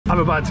I'm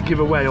about to give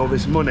away all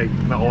this money.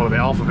 Not all of it,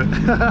 half of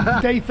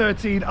it. Day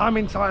 13, I'm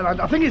in Thailand.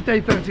 I think it's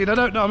day 13, I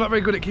don't know. I'm not very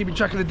good at keeping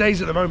track of the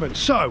days at the moment.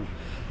 So,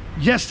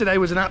 yesterday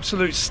was an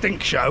absolute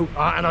stink show,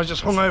 and I was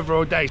just hungover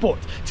all day. But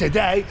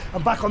today,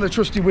 I'm back on the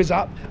trusty Wizz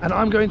app, and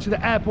I'm going to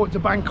the airport to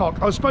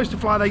Bangkok. I was supposed to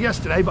fly there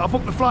yesterday, but I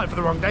booked the flight for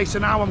the wrong day, so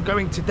now I'm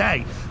going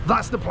today.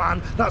 That's the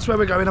plan. That's where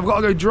we're going. I've got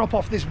to go drop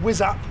off this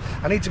Wizz app.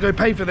 I need to go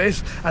pay for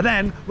this, and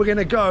then we're going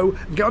to go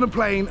and get on a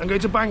plane and go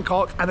to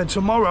Bangkok, and then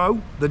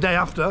tomorrow, the day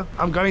after,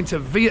 I'm going to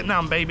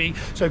Vietnam, baby.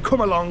 So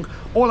come along.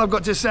 All I've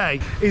got to say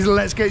is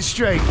let's get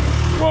straight.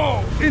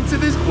 Whoa, into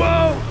this,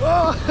 whoa,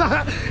 oh,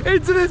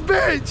 into this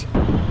bitch.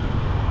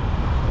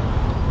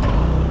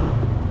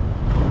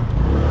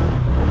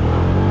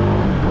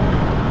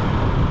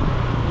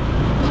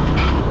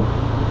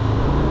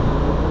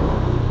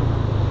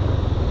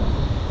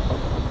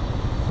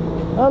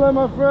 Hello,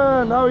 my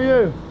friend. How are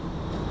you?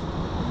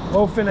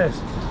 All finished.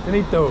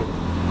 Finito.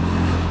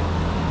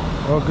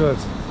 All good.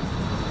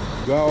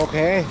 You are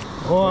okay?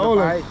 All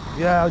right.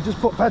 Yeah, I just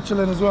put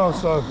petrol in as well,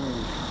 so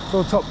it's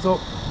all topped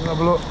up. We'll have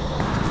a look.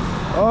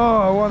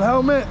 Oh, one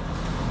helmet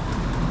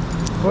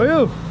for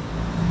you.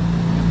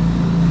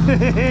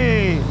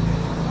 Hey,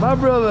 my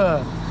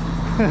brother.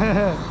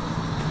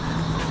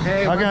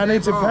 Hey, okay, I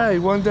need to pay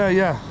one day.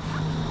 Yeah,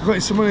 got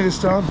you some money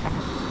this time.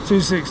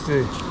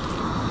 260.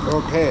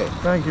 Okay.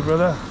 Thank you,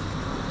 brother.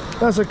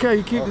 That's okay,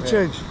 you keep the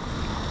change.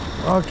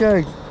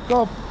 Okay,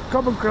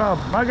 come and crab,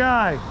 my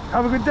guy.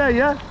 Have a good day,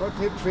 yeah? Good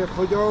tip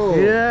for you.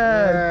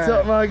 Yeah,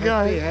 top my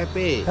guy.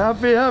 Happy.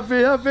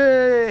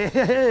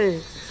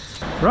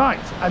 Right,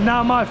 and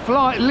now my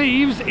flight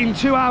leaves in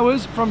 2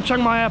 hours from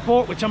Chiang Mai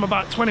Airport, which I'm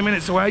about 20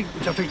 minutes away,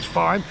 which I think is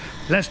fine.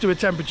 Let's do a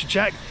temperature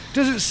check.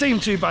 Doesn't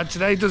seem too bad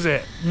today, does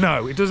it?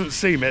 No, it doesn't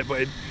seem it,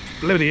 but it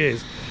bloody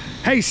is.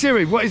 Hey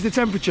Siri, what is the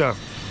temperature?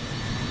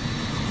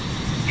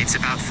 It's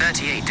about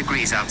 38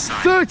 degrees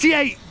outside.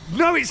 38?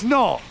 No, it's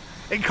not.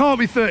 It can't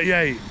be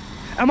 38.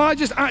 Am I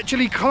just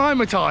actually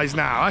climatized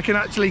now? I can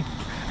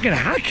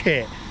hack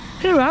it.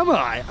 Who am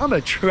I? I'm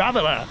a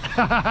traveler.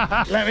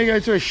 Let me go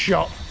to a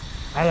shop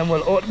and then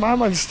we'll, oh, my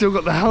man's still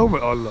got the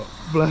helmet on, look.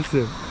 Bless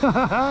him.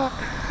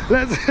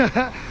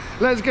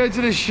 Let's go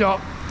to this shop,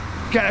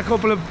 get a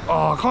couple of,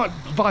 oh, I can't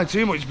buy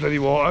too much bloody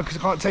water because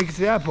I can't take it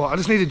to the airport. I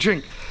just need a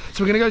drink.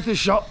 So we're gonna go to the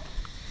shop,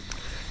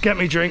 get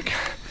me a drink,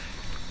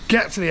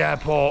 get to the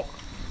airport,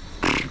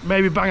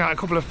 maybe bang out a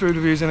couple of food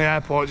reviews in the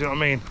airport, do you know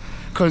what I mean?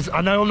 Because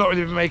I know I'm not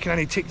really making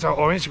any TikTok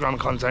or Instagram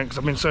content because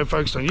I've been so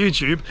focused on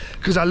YouTube,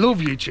 because I love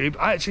YouTube.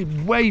 I actually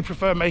way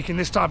prefer making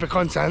this type of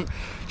content,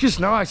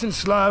 just nice and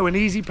slow and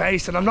easy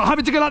paced, and I'm not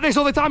having to go like this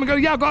all the time and go,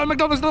 yeah, I've got a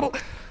McDonald's little.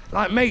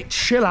 Like, mate,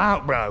 chill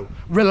out, bro.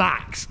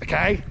 Relax,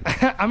 okay?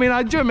 I mean,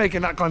 I enjoy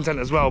making that content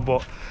as well,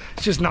 but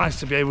it's just nice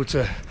to be able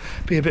to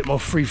be a bit more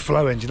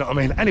free-flowing, do you know what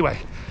I mean? Anyway,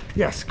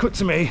 yes, cut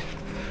to me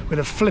with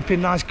a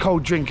flipping nice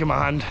cold drink in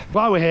my hand.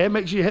 While we're here,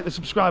 make sure you hit the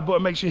subscribe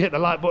button, make sure you hit the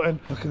like button.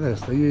 Look at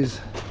this, they use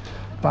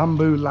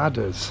bamboo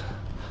ladders.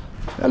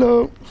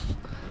 Hello.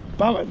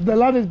 The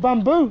ladder's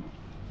bamboo?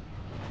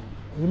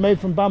 Is it made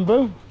from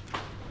bamboo?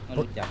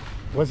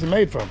 What's it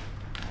made from?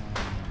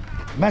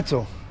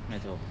 Metal.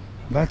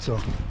 Metal.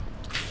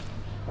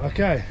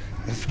 Okay.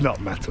 It's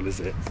not metal, is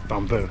it? It's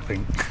bamboo, I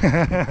think.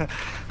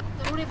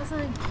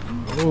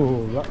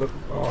 Oh,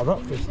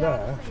 that fish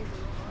there.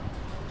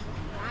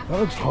 That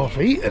looks half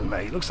eaten,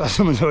 mate. Looks like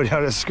someone's already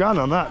had a scan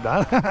on that,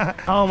 Dan.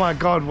 Oh my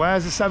God,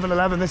 where's the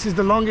 7-Eleven? This is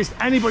the longest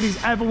anybody's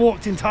ever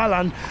walked in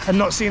Thailand and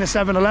not seen a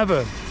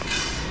 7-Eleven.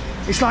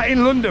 It's like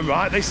in London,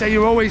 right? They say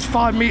you're always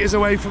 5 meters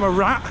away from a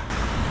rat.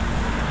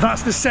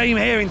 That's the same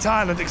here in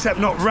Thailand, except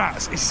not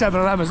rats, it's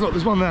 7-Elevens. Look,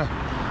 there's one there.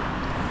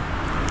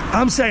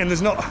 I'm saying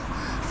there's not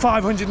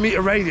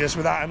 500-meter radius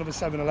without another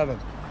 7-Eleven,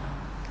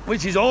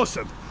 which is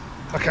awesome,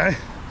 okay?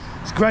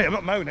 It's great, I'm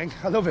not moaning,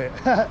 I love it.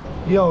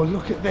 Yo,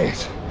 look at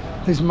this.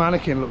 This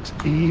mannequin looks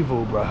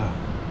evil, bro.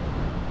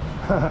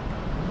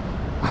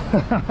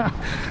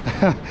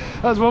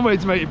 That's one way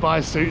to make you buy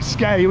a suit,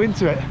 scare you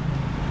into it.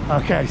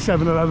 Okay,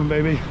 7-Eleven,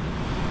 baby.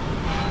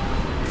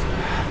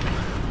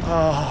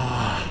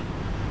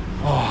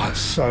 Oh, it's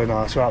so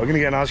nice. Right, we're gonna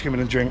get an ice cream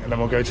and a drink and then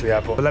we'll go to the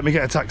airport. But let me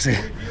get a taxi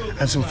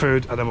and some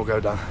food and then we'll go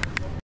down.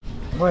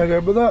 Where you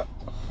go, brother?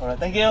 All right,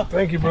 thank you.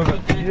 Thank you,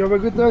 brother. You have a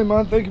good day,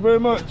 man. Thank you very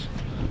much.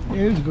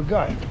 Yeah, he's a good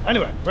guy.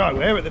 Anyway, right,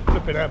 we're here at the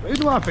flipping airport. Who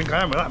do I think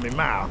I am without me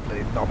mouth?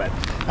 Not bad.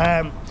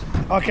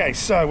 Okay,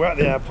 so we're at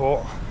the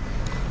airport.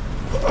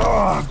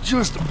 Oh, I've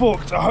just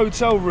booked a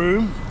hotel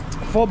room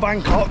for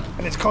Bangkok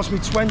and it's cost me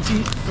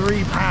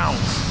 £23.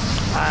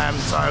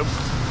 So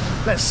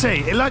let's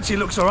see. It actually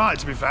looks all right,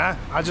 to be fair.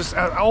 I just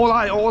all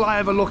I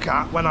ever look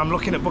at when I'm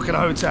looking at booking a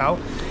hotel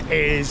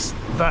is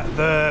that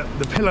the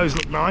pillows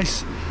look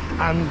nice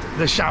and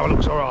the shower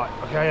looks all right.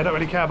 Okay, I don't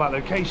really care about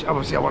location.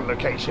 Obviously, I want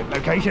location.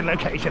 You're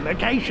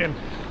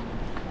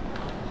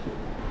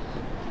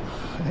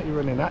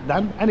running that,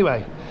 Dan.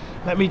 Anyway,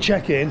 let me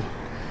check in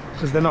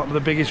because they're not the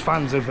biggest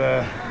fans of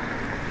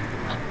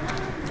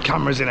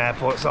cameras in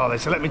airports, are they?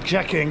 So let me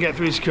check in, get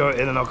through security,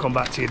 and then I'll come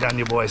back to you, Dan,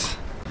 you boys.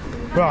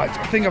 Right,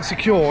 I think I've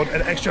secured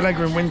an extra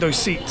legroom window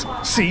seat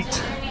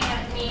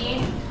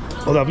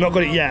Although I've not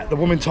got it yet. The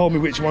woman told me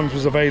which ones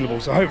was available,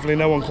 so hopefully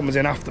no one comes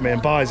in after me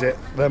and buys it.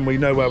 Then we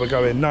know where we're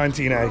going.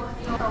 19A.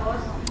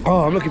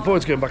 Oh, I'm looking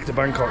forward to going back to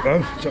Bangkok though.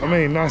 Do you know what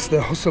I mean? Nice,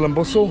 the hustle and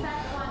bustle.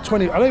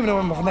 20. I don't even know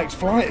when my next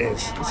flight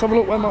is. Let's have a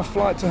look when my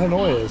flight to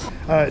Hanoi is.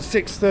 It's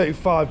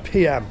 6:35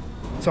 p.m.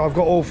 So I've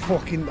got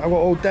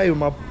all day with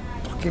my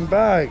fucking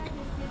bag.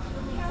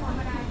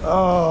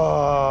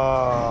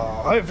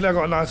 Oh, hopefully I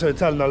got a nice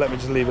hotel and they'll let me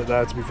just leave it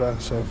there, to be fair.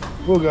 So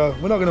we'll go.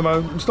 We're not gonna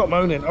moan. Stop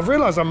moaning. I've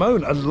realised I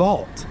moan a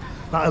lot.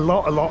 Like a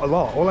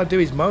lot. All I do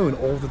is moan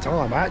all the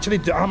time.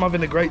 I'm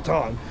having a great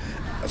time.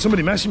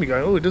 Somebody messaged me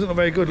going, oh, it doesn't look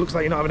very good. Looks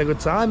like you're not having a good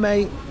time,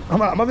 mate. I'm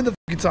having the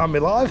fucking time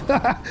of my life.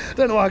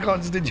 Don't know why I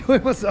can't just enjoy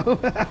myself.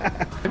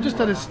 I've just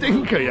had a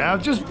stinker, yeah.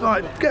 I've just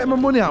like getting my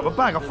money out of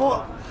my bag. I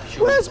thought,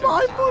 where's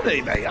my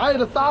money, mate? I had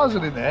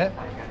 1,000 in there.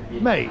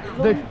 Mate,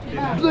 the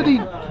bloody,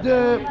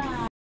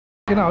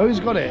 you know, who's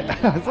got it?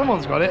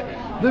 Someone's got it.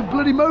 The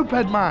bloody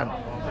moped man.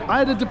 I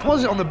had a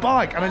deposit on the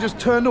bike and I just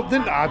turned up,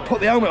 didn't I? I put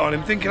the helmet on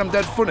him thinking I'm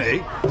dead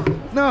funny.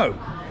 No,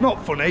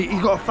 not funny.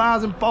 He's got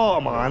 1,000 baht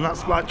of mine.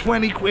 That's like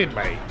 20 quid,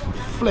 mate.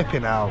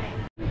 Flipping out.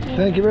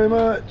 Thank you very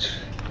much.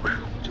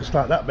 Just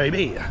like that,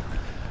 baby.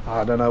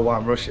 I don't know why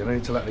I'm rushing. I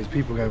need to let these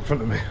people go in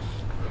front of me.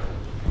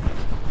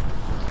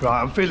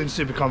 Right, I'm feeling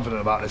super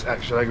confident about this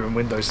extra legroom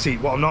window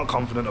seat. What I'm not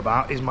confident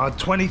about is my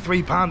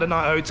 £23 a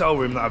night hotel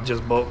room that I've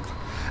just booked.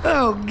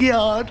 Oh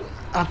God.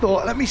 I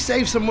thought, let me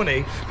save some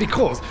money,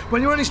 because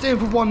when you're only staying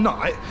for one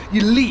night,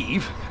 you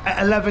leave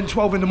at 11,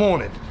 12 in the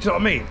morning. Do you know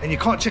what I mean? And you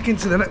can't check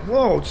into the next,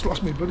 whoa, just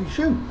lost my bloody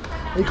shoe.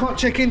 You can't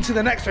check into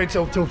the next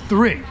hotel till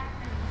 3.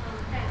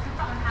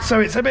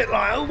 So it's a bit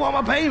like, oh, what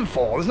am I paying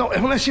for? There's not,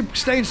 unless you're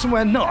staying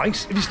somewhere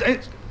nice. If you stay,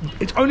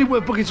 it's only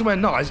worth booking somewhere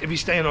nice if you're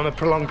staying on a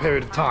prolonged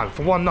period of time.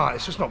 For one night,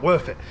 it's just not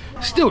worth it.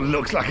 Still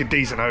looks like a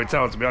decent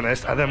hotel, to be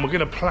honest. And then we're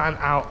gonna plan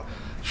out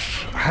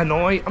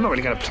Hanoi. I'm not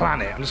really going to plan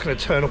it. I'm just going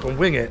to turn up and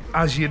wing it,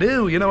 as you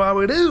do. You know how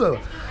we do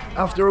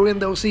after a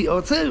window seat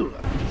or two.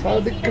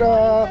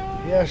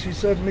 Yes, you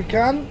certainly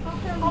can.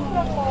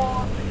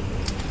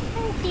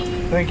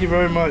 Thank you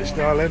very much,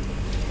 darling.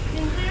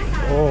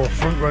 Oh,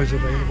 front row's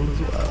available as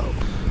well.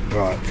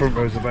 Right, front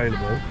row's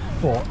available,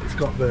 but it's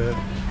got the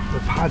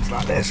pads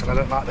like this, and I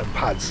don't like them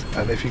pads.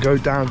 And if you go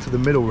down to the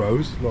middle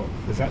rows, look,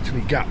 there's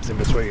actually gaps in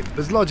between.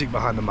 There's logic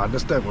behind the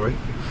madness, don't worry.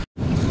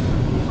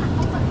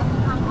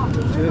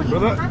 Cheers,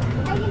 brother.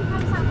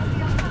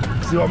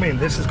 See what I mean?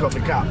 This has got the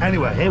gap.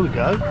 Anyway, here we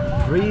go.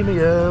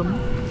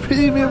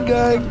 Premium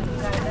gang.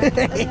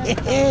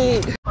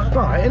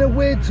 Right, in a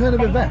weird turn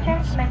of events,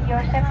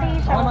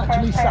 I'm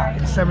actually sat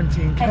in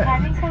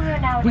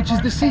 17K, which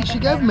is the seat she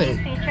gave me.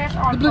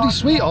 The bloody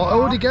sweetheart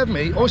already gave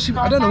me, or she,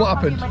 I don't know what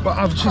happened,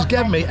 but she's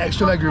given me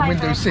extra legroom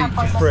window seat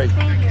for free.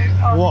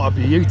 What a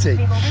beauty.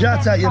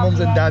 Shout out your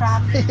mums and dads.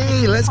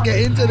 Hey, let's get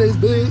into this,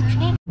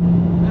 bitch.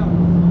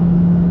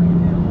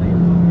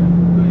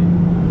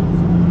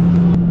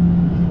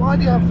 Why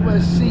do you have to wear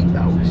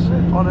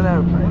seatbelts on an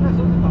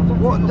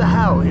aeroplane? What the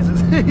hell is a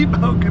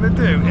seatbelt going to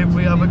do if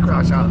we have a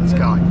crash out of the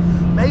sky?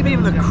 Maybe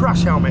even a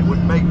crash helmet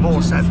would make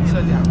more sense.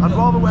 I'd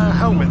rather wear a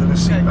helmet than a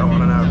seatbelt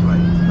on an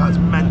aeroplane. That's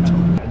mental.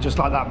 And just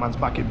like that, man's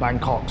back in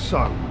Bangkok. So,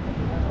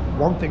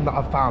 one thing that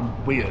I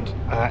found weird,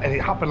 and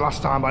it happened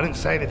last time, but I didn't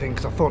say anything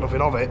because I thought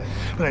nothing of it,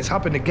 but it's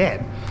happened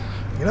again.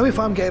 You know, if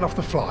I'm getting off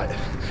the flight,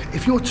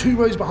 if you're 2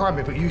 rows behind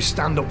me, but you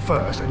stand up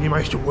first and you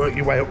manage to work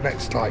your way up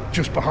next, like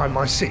just behind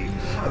my seat,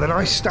 and then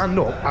I stand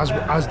up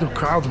as the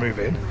crowd's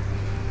moving,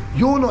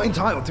 you're not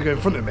entitled to go in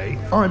front of me.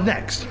 I'm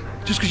next.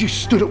 Just because you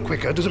stood up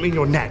quicker doesn't mean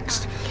you're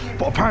next.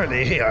 But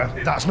apparently here,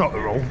 that's not the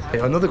rule.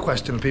 Another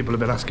question people have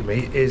been asking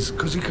me is,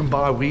 because you can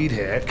buy weed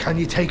here, can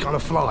you take on a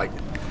flight?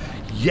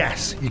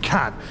 Yes, you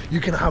can. You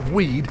can have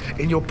weed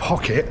in your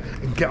pocket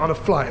and get on a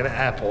flight in an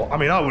airport. I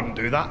mean, I wouldn't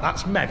do that.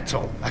 That's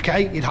mental,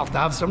 okay? You'd have to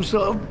have some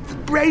sort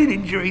of brain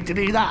injury to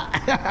do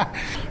that.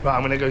 Right,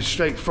 I'm gonna go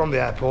straight from the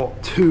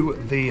airport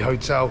to the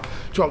hotel,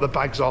 drop the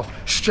bags off,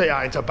 straight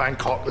out into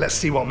Bangkok. Let's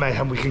see what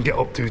mayhem we can get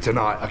up to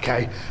tonight,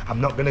 okay?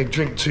 I'm not gonna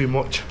drink too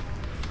much.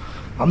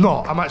 I'm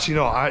actually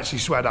not. I actually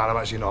swear down, I'm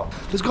actually not.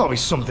 There's gotta be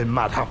something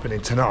mad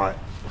happening tonight.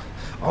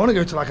 I wanna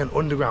go to like an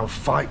underground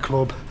fight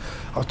club.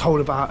 I was told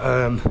about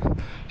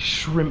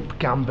shrimp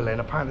gambling.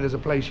 Apparently there's a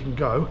place you can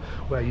go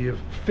where you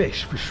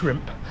fish for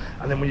shrimp,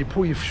 and then when you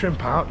pull your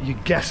shrimp out, you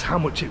guess how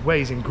much it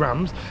weighs in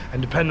grams,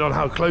 and depending on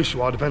how close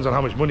you are, depends on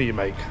how much money you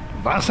make.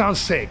 That sounds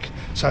sick.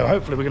 So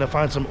hopefully we're gonna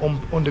find some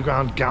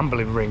underground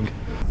gambling ring.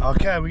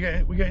 Okay,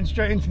 we're getting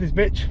straight into this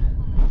bitch.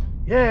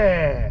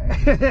 Yeah.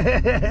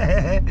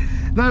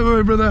 Don't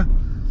worry, brother.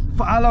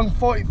 For how long?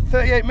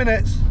 38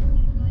 minutes?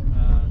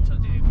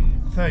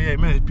 38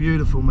 minutes,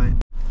 beautiful, mate.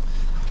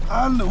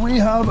 And we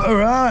have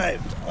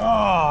arrived.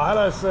 Oh,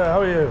 hello sir,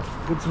 how are you?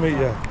 Good to meet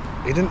you.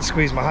 He didn't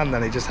squeeze my hand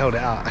then, he just held it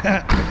out.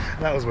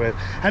 That was weird.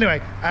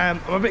 Anyway, I'm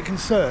a bit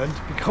concerned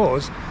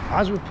because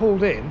as we've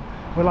pulled in,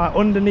 we're like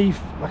underneath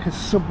like a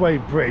subway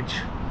bridge,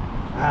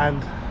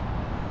 and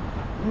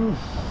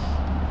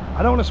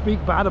I don't want to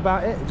speak bad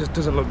about it, it just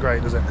doesn't look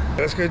great, does it?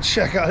 Let's go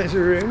check out this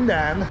room,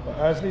 Dan.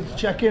 I just need to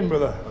check in,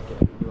 brother.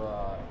 Okay, you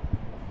are...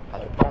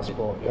 Hello.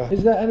 passport, yeah.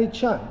 Is there any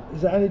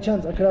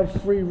chance I could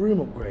have free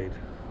room upgrade?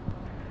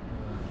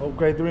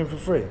 Upgrade the room for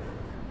free?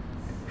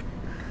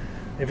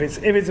 If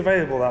it's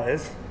available, that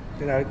is.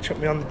 You know, chuck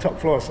me on the top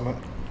floor or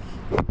something.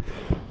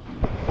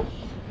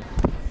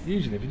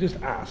 Usually if you just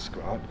ask,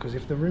 right, because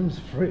if the room's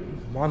free,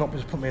 why not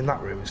just put me in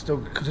that room? It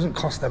doesn't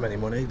cost them any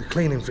money, the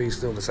cleaning fee's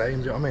still the same, do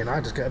you know what I mean?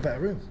 I just get a better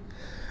room.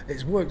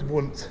 It's worked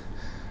once,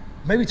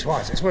 maybe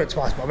twice, it's worked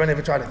twice, but I've only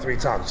ever tried it 3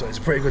 times, so it's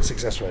a pretty good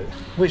success rate.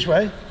 Which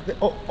way?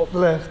 Up the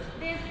left?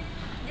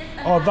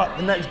 Oh,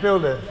 the next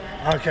building?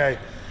 Okay,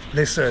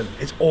 listen,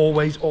 it's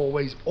always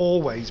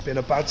been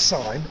a bad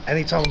sign,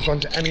 anytime I've gone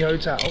to any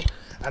hotel,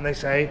 and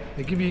they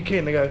give you a key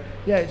and they go,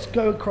 yeah, it's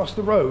go across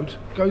the road,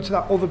 go to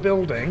that other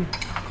building,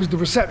 because the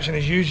reception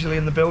is usually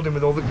in the building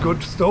with all the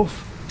good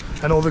stuff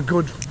and all the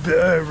good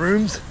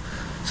rooms.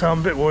 So I'm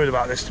a bit worried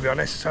about this, to be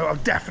honest. So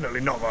I've definitely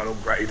not got an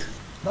upgrade.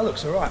 That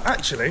looks all right.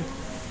 Actually,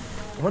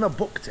 when I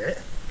booked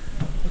it,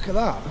 look at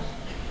that.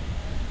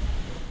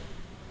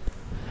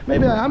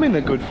 Maybe I am in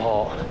the good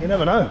part, you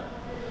never know.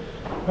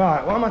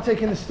 Right, why am I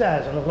taking the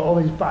stairs and I've got all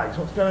these bags?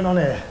 What's going on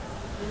here?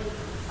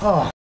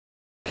 Oh,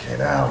 fucking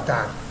hell,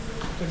 Dan.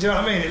 Do you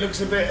know what I mean? It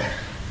looks a bit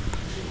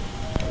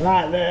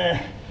like the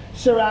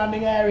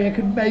surrounding area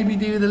could maybe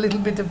do with a little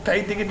bit of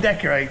painting and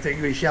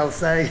decorating, we shall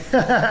say.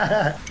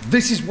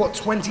 This is what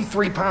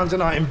 £23 a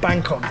night in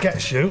Bangkok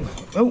gets you.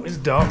 Oh, it's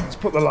dark. Let's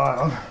put the light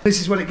on.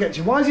 This is what it gets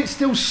you. Why is it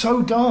still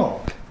so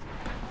dark?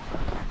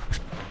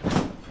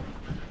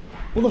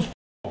 What the f***?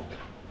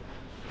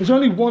 There's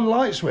only one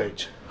light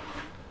switch.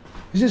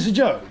 Is this a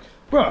joke?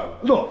 Bro,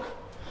 look.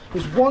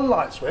 There's one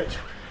light switch,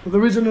 but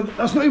there is another.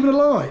 That's not even a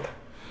light.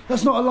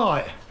 That's not a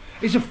light.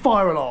 It's a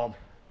fire alarm.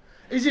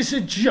 Is this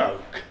a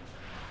joke?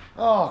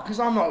 Oh, because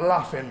I'm not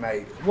laughing,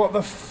 mate. What the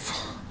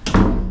f...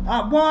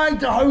 why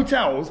do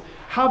hotels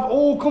have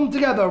all come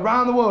together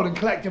around the world and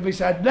collectively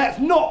said, let's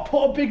not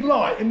put a big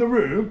light in the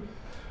room?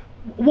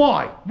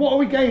 Why? What are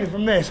we gaining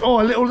from this?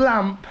 Oh, a little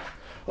lamp.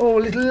 Oh,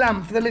 a little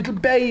lamp for the little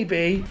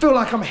baby. I feel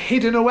like I'm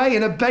hidden away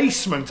in a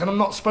basement and I'm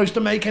not supposed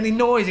to make any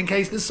noise in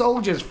case the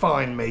soldiers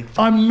find me.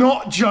 I'm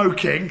not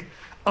joking.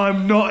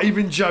 I'm not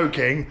even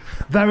joking.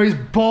 There is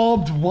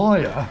barbed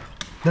wire.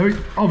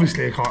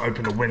 Obviously I can't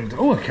open the window.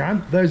 Oh, I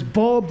can. There's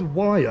barbed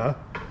wire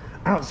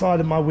outside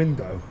of my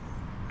window.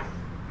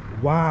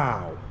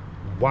 Wow.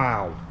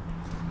 Wow.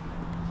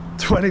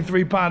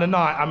 £23 a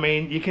night. I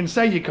mean, you can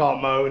say you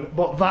can't moan,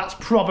 but that's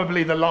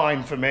probably the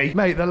line for me.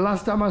 Mate, the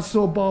last time I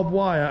saw barbed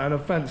wire and a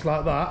fence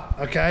like that,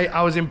 okay,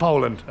 I was in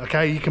Poland,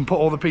 okay? You can put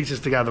all the pieces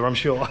together, I'm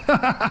sure.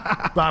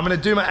 Right, I'm gonna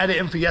do my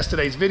editing for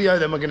yesterday's video,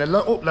 then we're gonna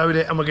upload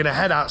it and we're gonna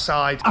head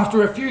outside.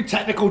 After a few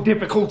technical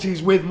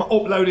difficulties with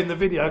uploading the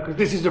video, because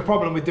this is the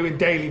problem with doing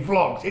daily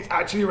vlogs, it's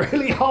actually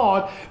really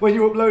hard when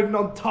you're uploading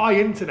on Thai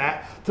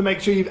internet to make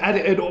sure you've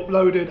edited,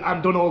 uploaded,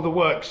 and done all the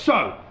work.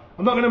 So,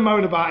 I'm not gonna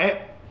moan about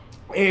it.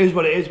 It is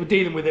what it is, we're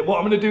dealing with it. What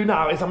I'm gonna do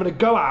now is I'm gonna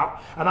go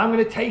out and I'm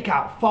gonna take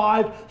out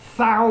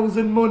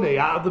 5,000 money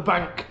out of the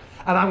bank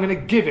and I'm gonna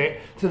give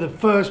it to the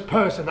first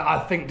person that I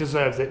think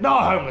deserves it.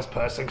 Not a homeless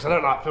person, because I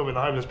don't like filming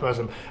a homeless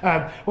person.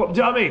 What do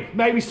you know what I mean?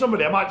 Maybe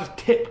somebody, I might just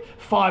tip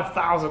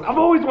 5,000. I've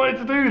always wanted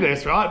to do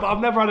this, right? But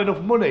I've never had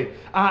enough money.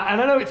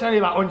 And I know it's only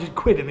about 100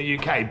 quid in the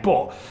UK,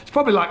 but it's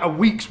probably like a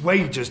week's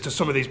wages to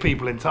some of these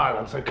people in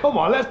Thailand. So come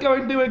on, let's go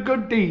and do a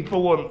good deed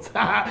for once.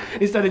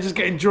 Instead of just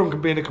getting drunk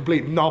and being a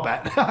complete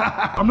knobbet.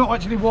 I'm not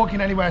actually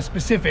walking anywhere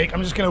specific.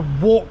 I'm just gonna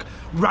walk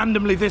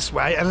randomly this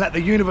way and let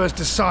the universe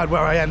decide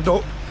where I end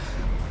up.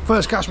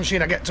 First cash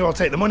machine I get to, I'll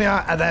take the money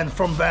out, and then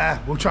from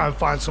there, we'll try and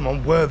find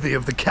someone worthy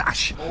of the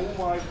cash. Oh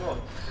my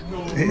God.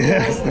 No.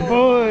 Yes, the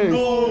boys.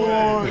 No.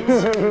 No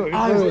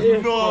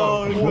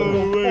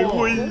way. What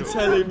are you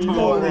telling me?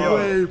 No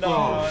way,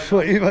 bro. What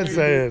are you even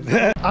saying?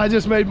 I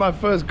just made my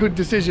first good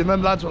decision.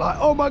 Them lads were like,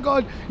 oh my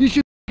God, you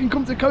should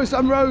come to Koh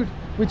San Road,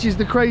 which is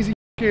the crazy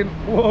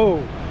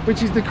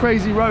which is the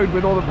crazy road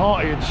with all the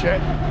party and shit.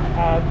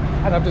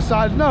 And I've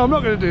decided, no, I'm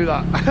not going to do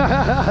that.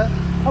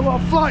 I've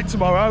got a flight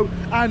tomorrow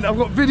and I've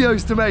got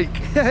videos to make.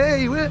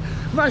 Hey,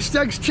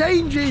 Mashtag's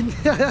changing.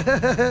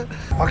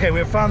 Okay,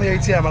 we've found the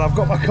ATM and I've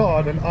got my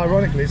card, and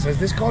ironically it says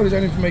this card is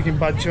only for making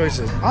bad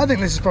choices. I think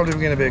this is probably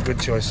going to be a good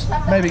choice.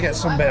 Maybe get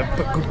some bit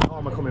of good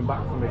karma coming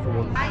back from me for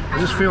once. I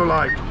just feel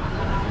like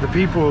the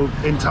people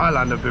in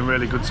Thailand have been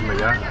really good to me,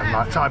 yeah? And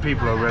like Thai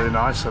people are really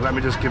nice, so let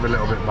me just give a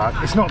little bit back.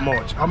 It's not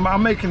much.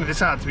 I'm making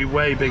this out to be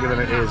way bigger than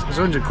it is. It's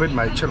 100 quid,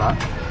 mate, chill out.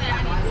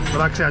 But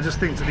like I say, I just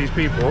think to these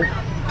people,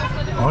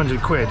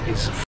 100 quid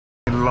is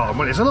a lot of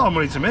money. It's a lot of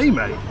money to me,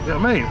 mate. You know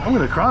what I mean? I'm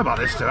going to cry about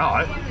this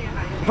tonight.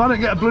 If I don't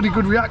get a bloody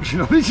good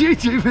reaction on this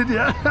YouTube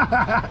video.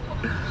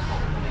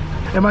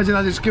 Imagine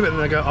I just give it and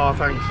they go, oh,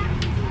 thanks.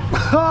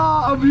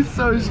 I'll be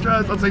so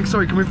stressed. I'll say,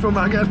 sorry, can we film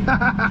that again?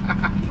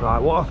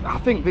 Right, I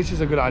think this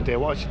is a good idea.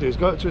 What I should do is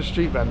go up to a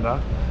street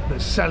vendor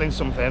that's selling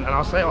something, and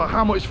I'll say, well,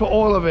 how much for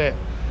all of it?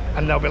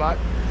 And they'll be like,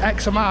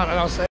 X amount, and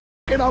I'll say,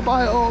 I'll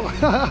buy it all.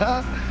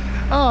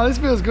 Oh, this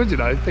feels good, you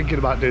know, thinking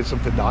about doing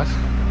something nice.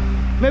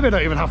 Maybe I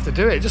don't even have to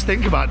do it, just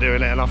think about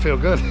doing it and I feel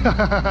good.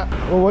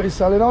 Well, what are you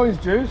selling?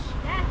 Orange juice?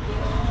 Yeah.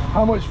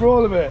 How much for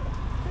all of it?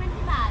 20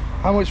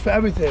 How much for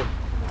everything?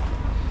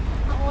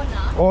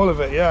 All of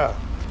it, yeah.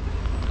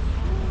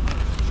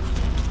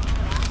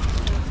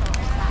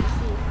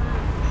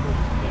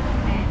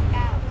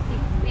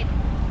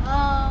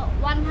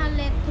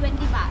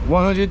 $120.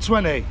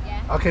 120?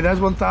 Yeah. Okay, there's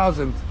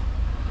 1,000.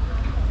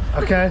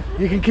 Okay,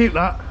 you can keep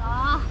that.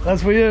 Oh.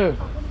 That's for you.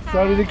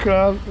 Sorry, the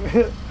crowd.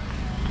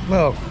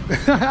 Well,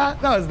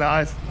 that was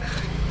nice.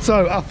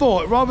 So I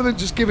thought, rather than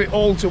just give it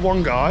all to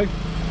one guy,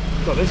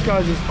 look, this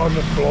guy's just on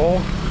the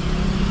floor.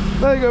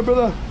 There you go,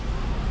 brother.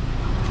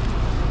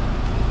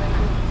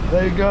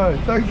 There you go.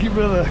 Thank you,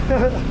 brother.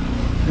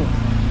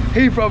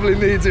 He probably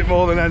needs it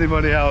more than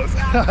anybody else.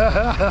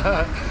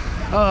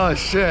 Oh,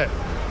 shit.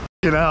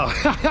 You know.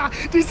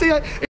 Do you see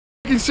it?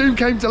 He soon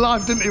came to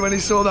life, didn't he, when he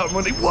saw that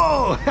money?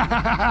 Whoa!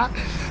 That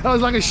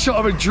was like a shot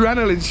of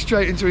adrenaline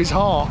straight into his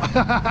heart.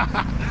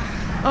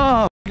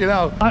 Oh, you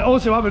know. I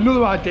also have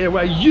another idea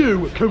where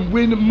you can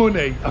win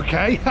money,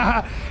 okay?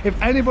 If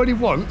anybody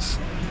wants,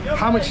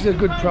 how much is a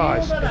good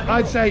price?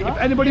 I'd say if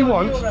anybody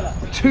wants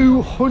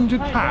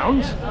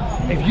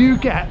 £200, if you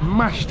get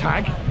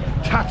mashtag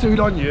tattooed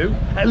on you,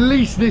 at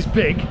least this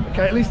big,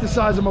 okay, at least the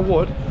size of my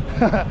wood,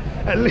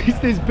 at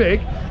least this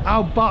big,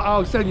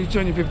 I'll send you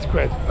 250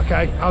 quid,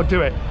 okay? I'll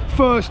do it.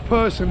 First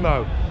person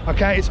though,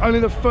 okay? It's only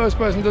the first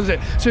person who does it.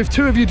 So if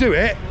two of you do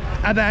it,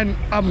 and then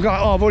I'm like,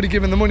 oh, I've already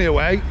given the money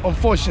away,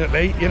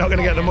 unfortunately, you're not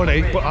gonna get the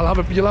money, but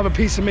you'll have a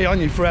piece of me on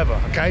you forever,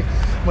 okay?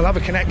 We'll have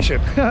a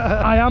connection.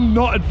 I am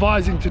not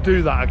advising to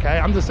do that, okay?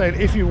 I'm just saying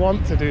if you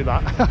want to do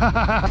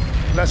that.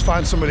 Let's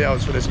find somebody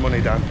else for this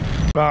money, Dan.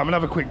 Right, I'm gonna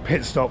have a quick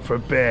pit stop for a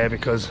beer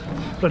because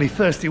bloody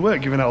thirsty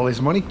work giving out all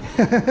this money.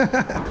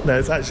 No,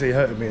 it's actually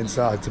hurting me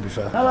inside, to be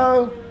fair.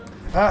 Hello.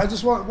 I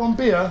just want one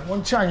beer,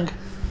 one chang.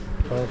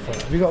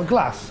 Perfect. Have you got a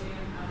glass?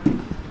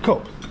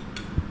 Cup?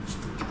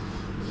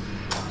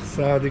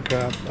 Saudi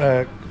crab,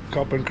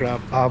 cop and crab.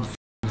 I'm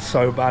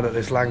so bad at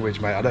this language,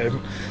 mate. I don't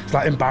even, it's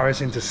like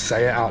embarrassing to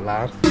say it out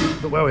loud.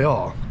 Look where we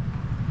are.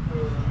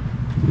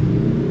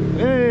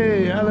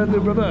 Hey, hello there,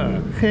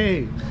 brother.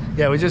 Hey.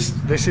 Yeah,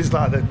 this is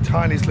like the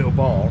tiniest little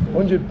bar.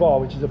 100 bar,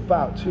 which is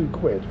about 2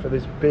 quid for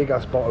this big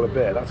ass bottle of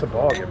beer. That's a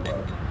bargain,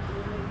 bro.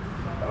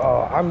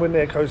 Oh, and we're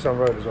near Coast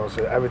Road as well,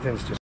 so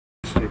everything's just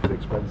stupid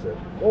expensive.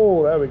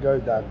 Oh, there we go,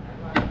 Dan.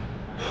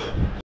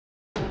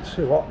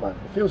 Too hot, man.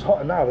 It feels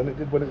hotter now than it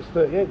did when it was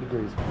 38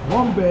 degrees.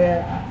 One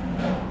beer,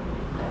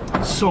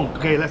 sunk.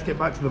 Okay, let's get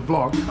back to the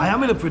vlog. I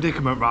am in a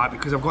predicament, right,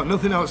 because I've got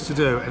nothing else to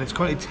do and it's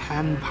currently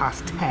 10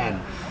 past 10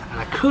 and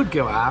I could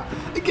go out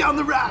and get on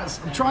the Raz.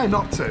 I'm trying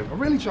not to. I'm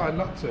really trying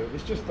not to.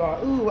 It's just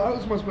like, ooh, what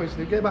else am I supposed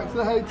to do? Get back to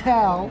the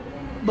hotel.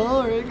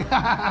 Boring.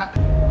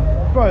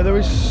 Bro, there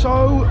is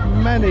so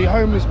many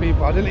homeless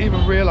people. I didn't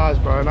even realise,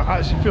 bro, and I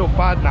actually feel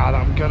bad now that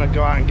I'm gonna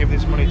go out and give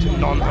this money to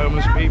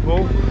non-homeless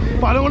people.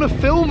 But I don't want to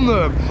film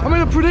them. I'm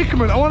in a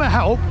predicament. I want to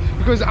help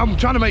because I'm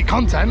trying to make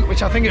content,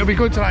 which I think it would be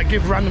good to like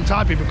give random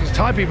Thai people because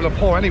Thai people are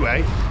poor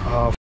anyway.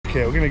 Oh, f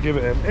it, we're gonna give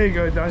it him. Here you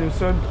go, Daniel,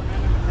 son.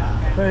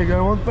 There you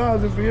go,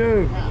 1,000 for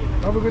you.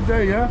 Have a good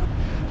day, yeah?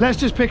 Let's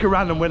just pick a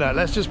random winner.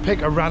 Let's just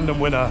pick a random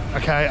winner,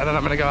 okay? And then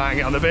I'm gonna go out and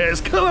get on the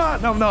beers. Come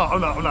on! No,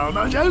 I'm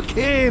not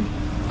joking.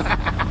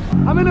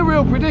 I'm in a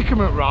real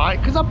predicament, right?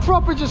 Because I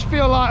proper just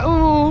feel like,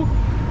 oh,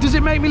 does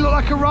it make me look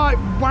like a right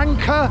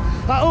wanker?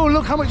 Like, oh,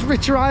 look how much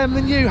richer I am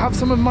than you. Have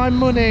some of my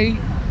money.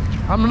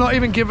 I'm not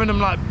even giving them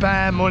like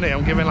bare money.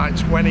 I'm giving like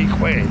 20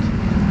 quid.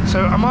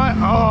 So am I,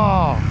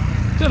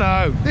 oh, don't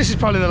know. This is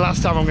probably the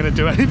last time I'm going to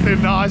do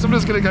anything nice. I'm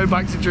just going to go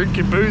back to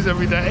drinking booze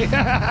every day.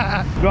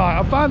 Right,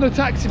 I found a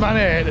taxi man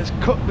here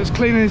that's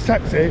cleaning his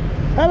taxi.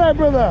 Hello,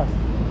 brother.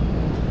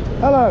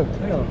 Hello.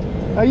 Hello.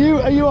 Are you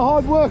a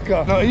hard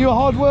worker? No, are you a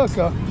hard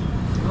worker?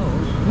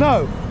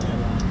 No.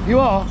 You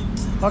are?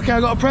 Okay,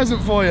 I got a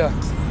present for you.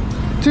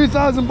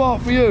 2,000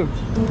 baht for you.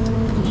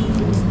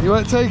 You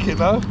won't take it,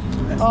 no?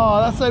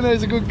 Oh, that's saying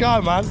he's a good guy,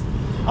 man.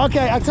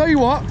 Okay, I tell you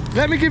what.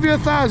 Let me give you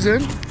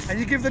 1,000, and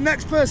you give the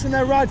next person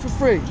their ride for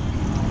free.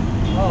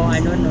 Oh, I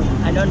don't know.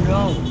 I don't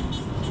know.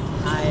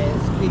 I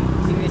speak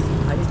English.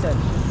 I listen.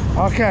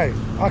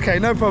 Okay,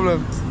 no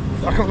problem.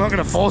 I'm not going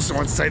to force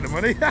someone to take the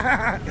money.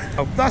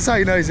 That's how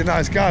you know he's a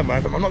nice guy,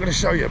 man. I'm not going to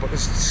show you, but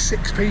there's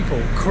 6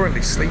 people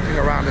currently sleeping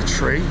around a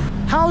tree.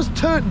 How's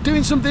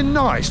doing something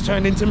nice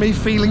turned into me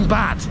feeling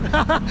bad?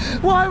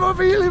 Why am I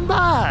feeling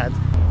bad?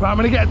 Right, I'm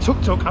going to get a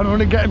tuk-tuk and I'm going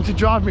to get him to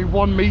drive me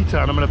 1 meter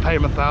and I'm going to pay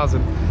him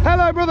 1,000.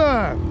 Hello,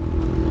 brother.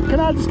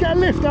 Can I just get a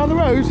lift down the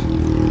road?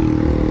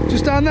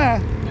 Just down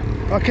there?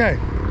 Okay.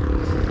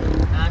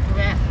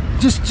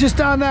 Just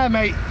down there,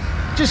 mate.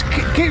 Just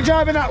keep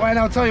driving that way and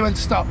I'll tell you when to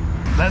stop.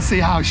 Let's see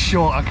how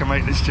short I can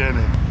make this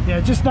journey.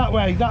 Yeah, just that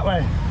way, that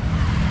way.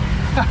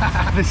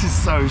 This is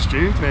so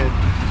stupid.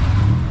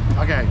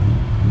 Okay.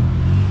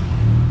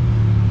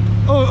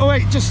 Oh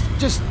wait, just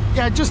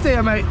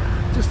here, mate.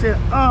 Just here.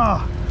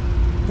 Ah,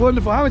 oh,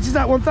 wonderful. How much is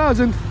that?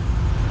 1,000?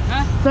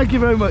 Huh? Thank you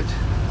very much.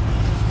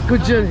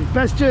 Good journey.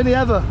 Best journey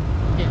ever.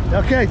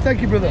 Yeah. Okay, thank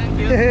you, brother. Thank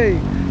you. Hey.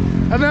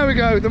 And there we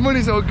go. The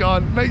money's all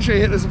gone. Make sure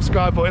you hit the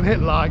subscribe button,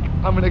 hit like.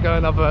 I'm gonna go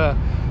and have a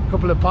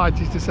couple of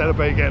parties to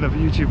celebrate getting a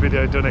YouTube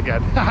video done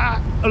again.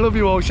 I love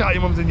you all. Shout out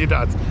your mums and your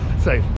dads. Safe.